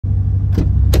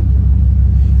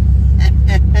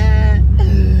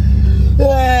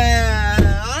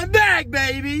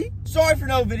baby. Sorry for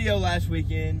no video last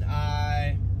weekend.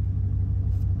 I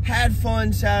had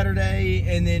fun Saturday,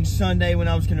 and then Sunday when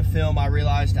I was gonna film, I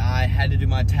realized I had to do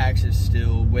my taxes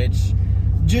still, which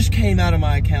just came out of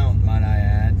my account, might I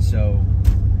add. So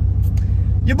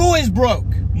your boy is broke.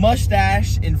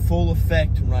 Mustache in full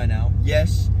effect right now.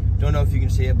 Yes, don't know if you can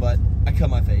see it, but I cut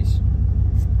my face.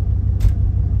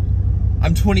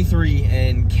 I'm 23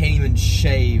 and can't even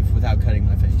shave without cutting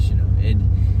my face, you know.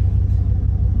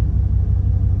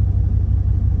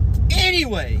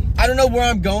 Anyway, I don't know where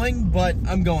I'm going, but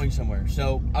I'm going somewhere.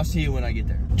 So I'll see you when I get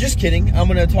there. Just kidding. I'm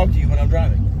gonna talk to you when I'm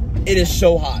driving. It is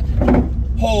so hot.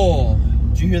 Oh,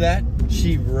 did you hear that?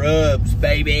 She rubs,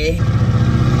 baby.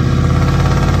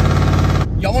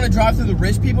 Y'all wanna drive through the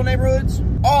rich people neighborhoods?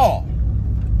 Oh,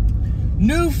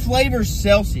 new flavor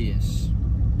Celsius.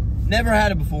 Never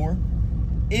had it before.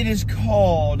 It is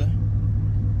called,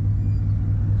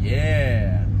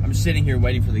 yeah, I'm sitting here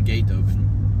waiting for the gate to open.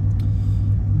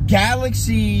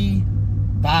 Galaxy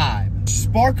Vibe.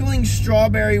 Sparkling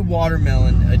Strawberry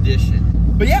Watermelon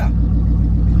Edition. But yeah,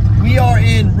 we are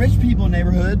in rich people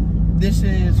neighborhood. This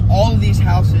is, all of these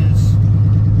houses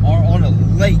are on a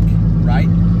lake, right?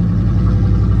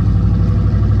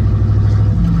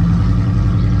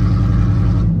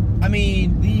 I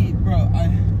mean,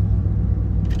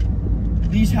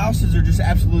 these houses are just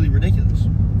absolutely ridiculous.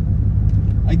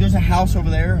 Like, there's a house over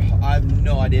there. I have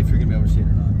no idea if you're gonna be able to see it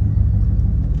or not.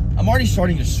 I'm already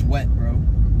starting to sweat, bro.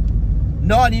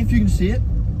 No idea if you can see it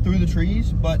through the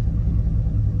trees, but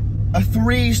a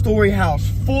 3-story house,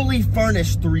 fully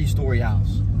furnished 3-story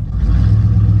house.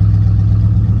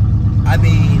 I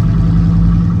mean,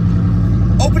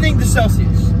 opening the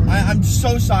Celsius. I'm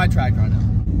so sidetracked right now.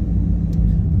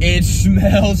 It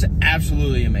smells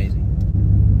absolutely amazing.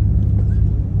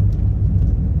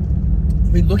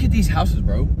 I mean, look at these houses,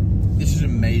 bro. This is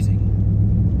amazing.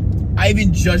 I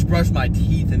even just brushed my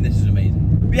teeth and this is amazing.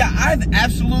 But yeah, I have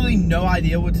absolutely no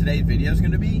idea what today's video is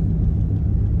going to be.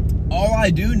 All I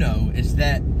do know is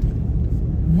that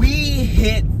we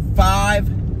hit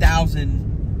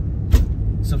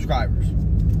 5,000 subscribers.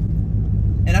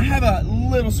 And I have a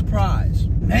little surprise.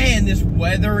 Man, this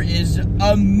weather is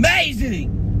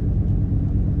amazing.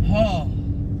 Oh.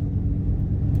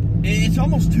 It's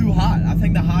almost too hot. I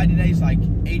think the high today is like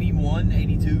 81,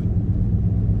 82.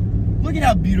 Look at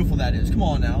how beautiful that is. Come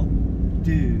on now.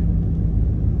 Dude.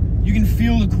 You can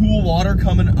feel the cool water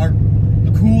coming, or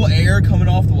the cool air coming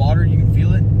off the water. You can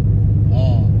feel it.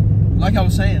 Oh. Like I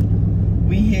was saying,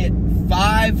 we hit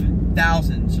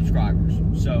 5,000 subscribers.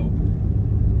 So,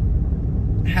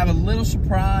 have a little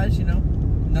surprise, you know.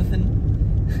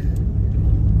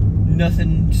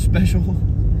 Nothing special.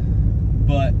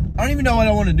 But I don't even know what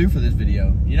I want to do for this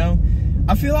video, you know?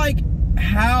 I feel like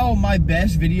how my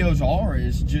best videos are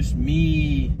is just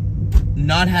me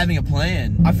not having a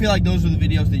plan. I feel like those are the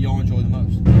videos that y'all enjoy the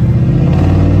most.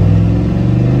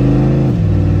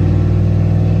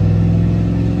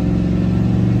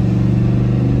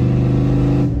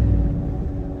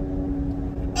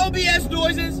 OBS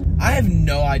noises! I have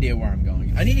no idea where I'm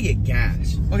going. I need to get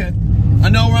gas. Okay, I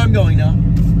know where I'm going now.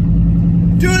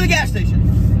 To the gas station.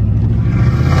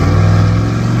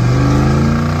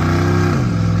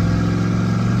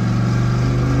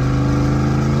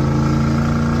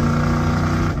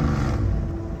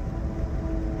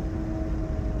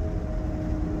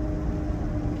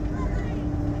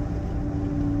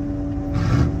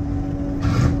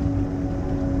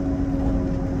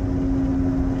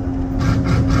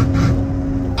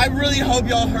 I really hope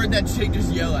y'all heard that chick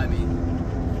just yell at me.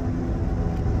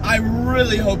 I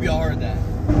really hope y'all heard that.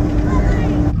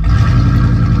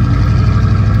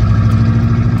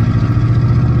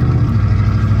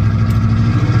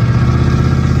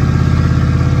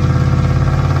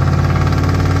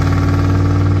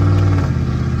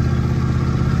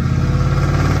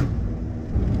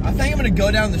 I think I'm gonna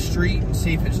go down the street and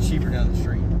see if it's cheaper down the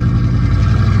street.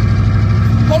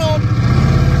 Hold on.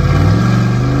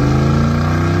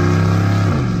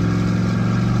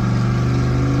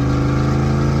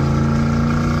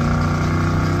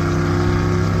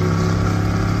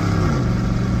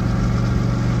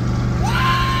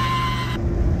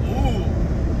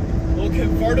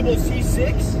 Convertible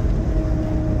C6?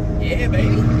 Yeah,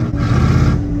 baby.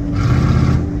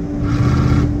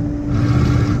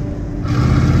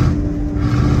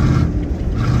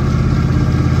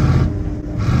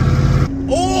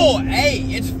 Oh, hey,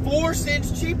 it's 4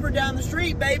 cents cheaper down the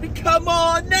street, baby. Come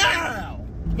on now.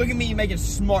 Look at me making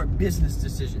smart business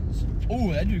decisions.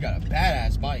 Oh, that dude got a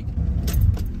badass bike.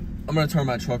 I'm gonna turn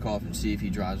my truck off and see if he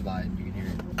drives by and you can hear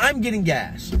it. I'm getting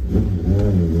gas.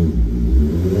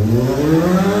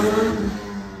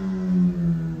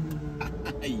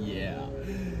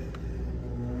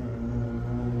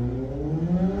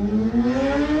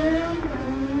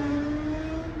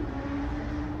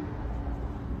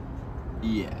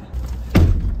 Yeah.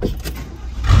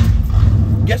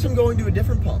 Guess I'm going to a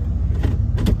different pump.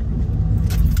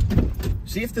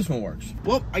 See if this one works.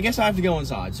 Well, I guess I have to go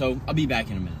inside, so I'll be back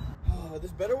in a minute. Oh,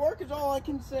 this better work is all I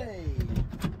can say.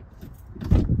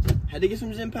 Had to get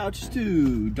some Zim pouches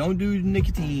too. Don't do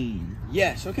nicotine.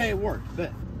 Yes, okay, it worked,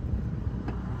 bet.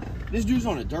 This dude's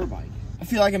on a dirt bike. I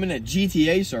feel like I'm in a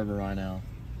GTA server right now.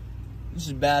 This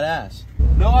is badass.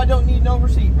 No, I don't need no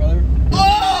receipt, brother.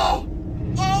 Oh!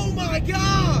 Oh my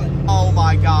God! Oh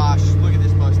my gosh, look at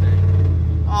this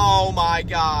Mustang. Oh my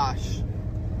gosh.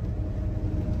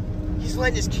 He's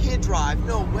letting his kid drive,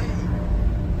 no way.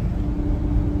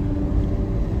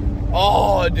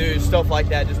 Oh, dude, stuff like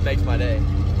that just makes my day.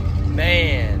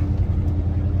 Man.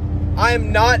 I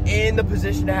am not in the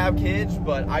position to have kids,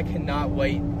 but I cannot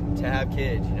wait to have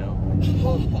kids, you know.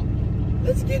 Oh,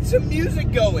 let's get some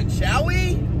music going, shall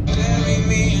we? Bury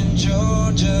me in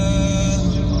Georgia.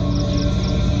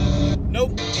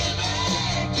 Nope.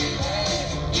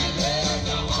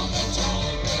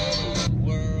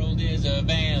 World is a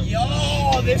van.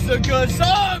 Yo, this is a good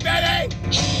song, baby.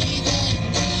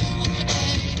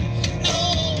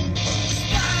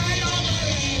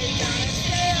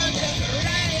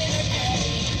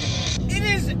 It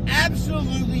is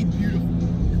absolutely beautiful.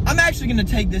 I'm actually going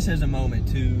to take this as a moment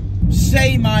to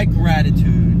say my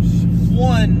gratitudes.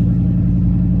 One,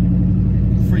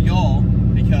 for y'all,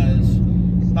 because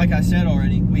like I said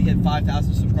already, we hit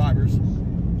 5,000 subscribers.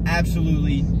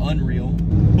 Absolutely unreal.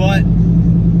 But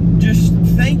just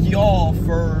thank y'all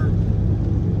for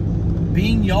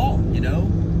being y'all, you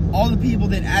know? All the people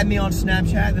that add me on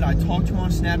Snapchat, that I talk to on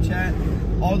Snapchat,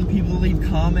 all the people that leave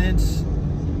comments,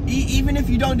 even if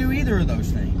you don't do either of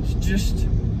those things, just,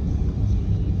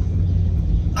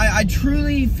 I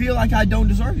truly feel like I don't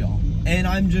deserve y'all. And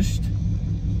I'm just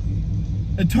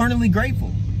eternally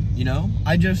grateful, you know?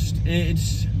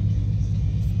 It's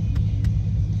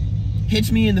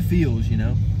hits me in the feels, you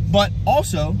know? But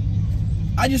also,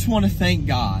 I just want to thank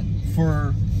God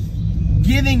for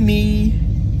giving me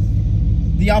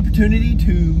the opportunity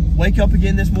to wake up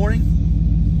again this morning,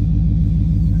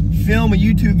 film a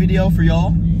YouTube video for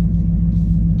y'all,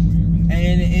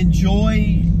 and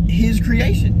enjoy his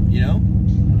creation, you know?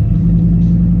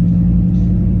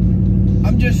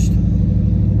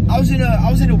 I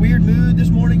was in a weird mood this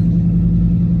morning,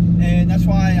 and that's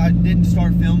why I didn't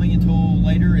start filming until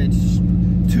later. It's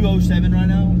 2:07 right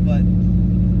now, but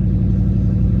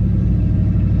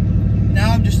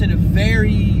now I'm just in a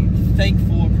very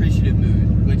thankful, appreciative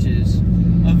mood, which is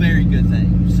a very good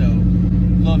thing. So,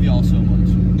 love y'all so much.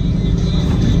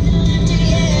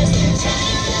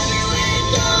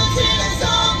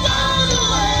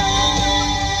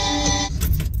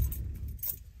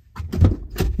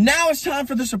 Now it's time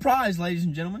for the surprise, ladies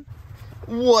and gentlemen.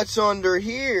 What's under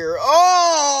here?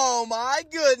 Oh my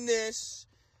goodness.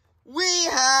 We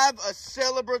have a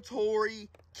celebratory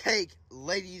cake,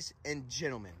 ladies and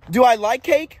gentlemen. Do I like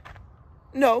cake?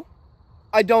 No,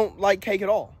 I don't like cake at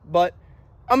all. But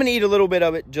I'm going to eat a little bit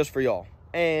of it just for y'all.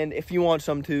 And if you want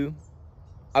some too,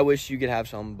 I wish you could have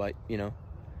some, but you know.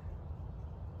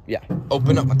 Yeah.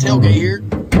 Open up my tailgate here.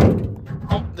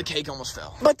 Oh, the cake almost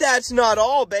fell. But that's not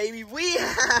all, baby. We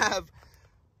have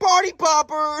party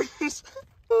poppers.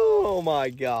 Oh my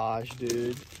gosh,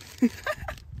 dude.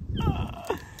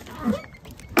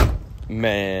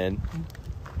 Man,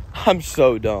 I'm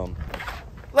so dumb.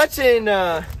 Let's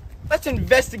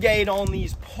investigate on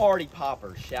these party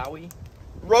poppers, shall we?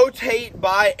 Rotate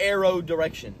by arrow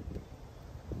direction.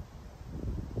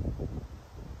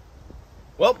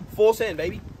 Well, full send,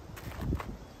 baby.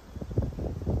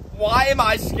 Why am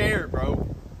I scared, bro?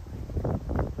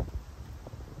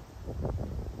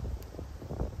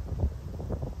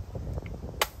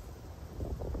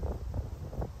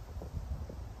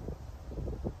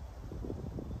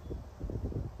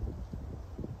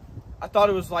 I thought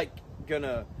it was like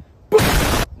gonna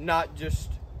not just.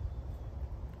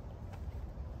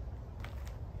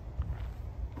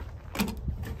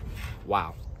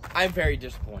 Wow. I'm very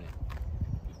disappointed.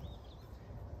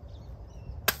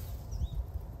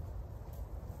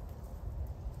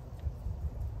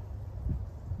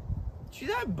 See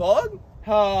that bug?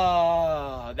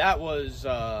 That was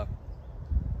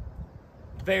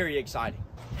very exciting.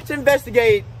 Let's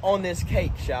investigate on this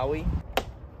cake, shall we?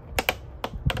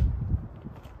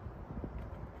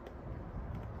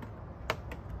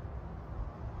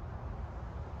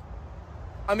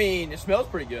 I mean, it smells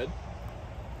pretty good.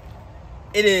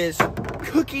 It is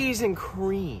cookies and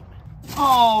cream.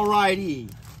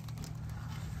 Alrighty.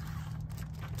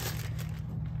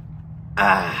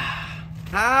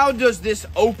 How does this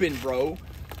open, bro?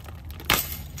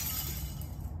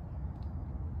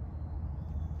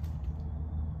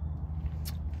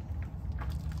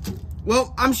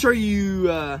 Well, I'm sure you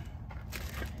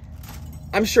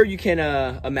can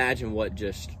imagine what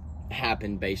just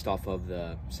happened based off of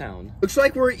the sound. Looks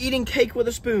like we're eating cake with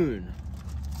a spoon.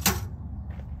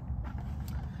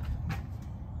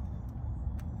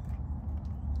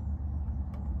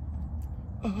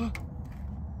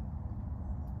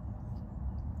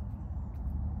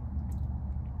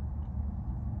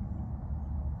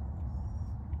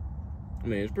 I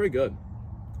mean, it's pretty good.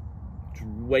 It's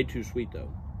way too sweet,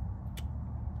 though.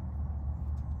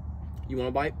 You want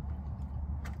a bite?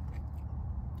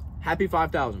 Happy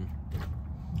 5,000.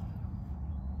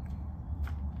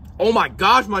 Oh my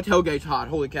gosh, my tailgate's hot.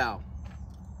 Holy cow.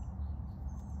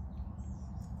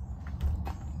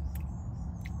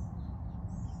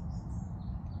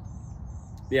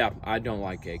 Yeah, I don't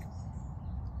like cake.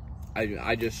 I don't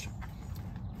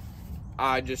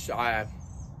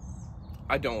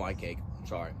like cake.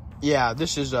 Sorry. Yeah,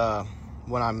 this is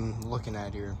what I'm looking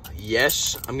at here.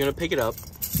 Yes, I'm gonna pick it up.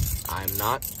 I'm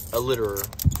not a litterer.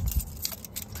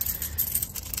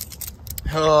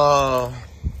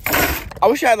 I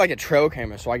wish I had like a trail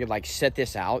camera so I could like set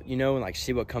this out, you know, and like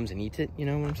see what comes and eats it. You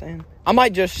know what I'm saying? I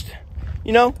might just,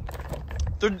 you know,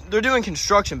 they're doing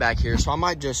construction back here, so I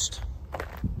might just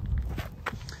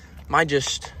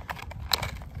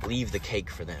leave the cake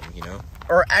for them, you know.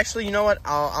 Or actually, you know what?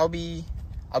 I'll be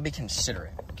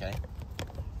considerate. Okay.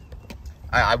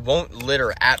 I won't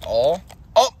litter at all.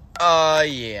 Oh,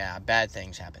 yeah, bad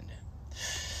things happened.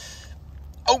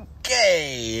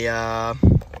 Okay.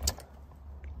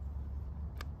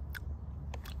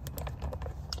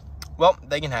 Well,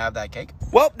 they can have that cake.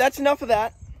 Well, that's enough of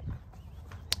that.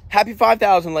 Happy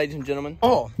 5,000, ladies and gentlemen.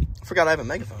 Oh, I forgot I have a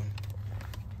megaphone.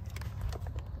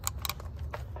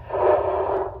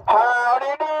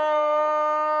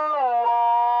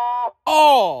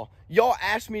 Oh, y'all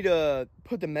asked me to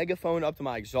put the megaphone up to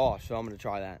my exhaust, so I'm gonna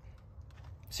try that.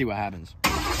 See what happens.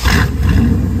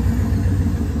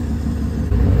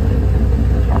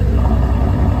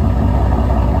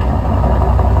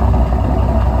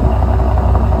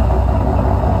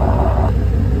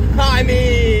 I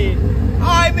mean,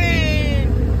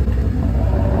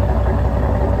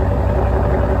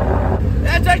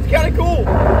 that's actually kind of cool.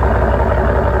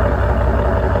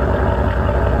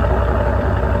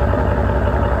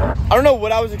 I don't know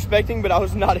what I was expecting, but I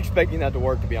was not expecting that to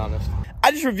work, to be honest.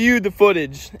 I just reviewed the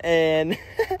footage, and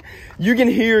you can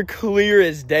hear clear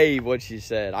as day what she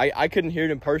said. I couldn't hear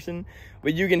it in person,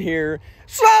 but you can hear,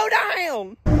 slow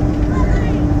down!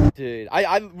 Dude,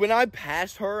 when I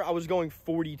passed her, I was going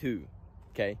 42,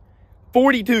 okay?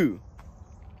 42!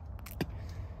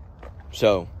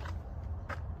 So,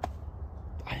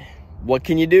 what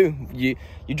can you do? You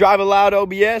drive a loud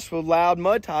OBS with loud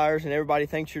mud tires, and everybody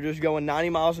thinks you're just going 90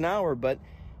 miles an hour, but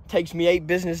it takes me 8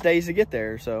 business days to get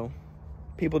there, so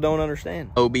people don't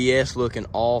understand. OBS looking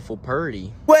awful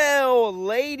purty. Well,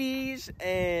 ladies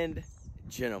and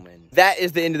gentlemen, that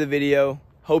is the end of the video.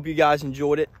 Hope you guys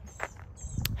enjoyed it.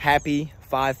 Happy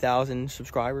 5,000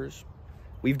 subscribers.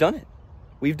 We've done it.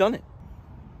 We've done it.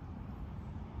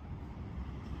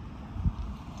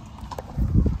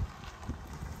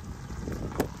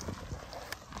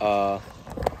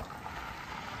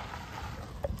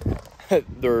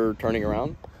 They're turning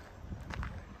around.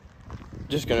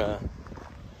 Just gonna...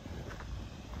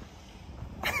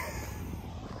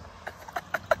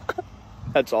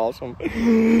 That's awesome.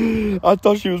 I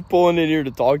thought she was pulling in here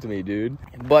to talk to me, dude.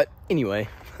 But anyway,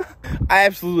 I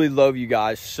absolutely love you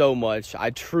guys so much. I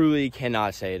truly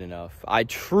cannot say it enough. I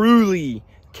truly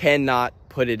cannot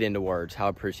put it into words how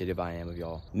appreciative I am of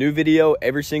y'all. New video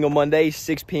every single Monday,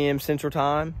 6 p.m. Central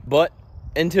Time. But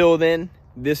until then,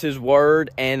 this is Word,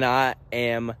 and I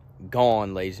am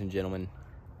gone, ladies and gentlemen.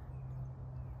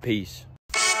 Peace.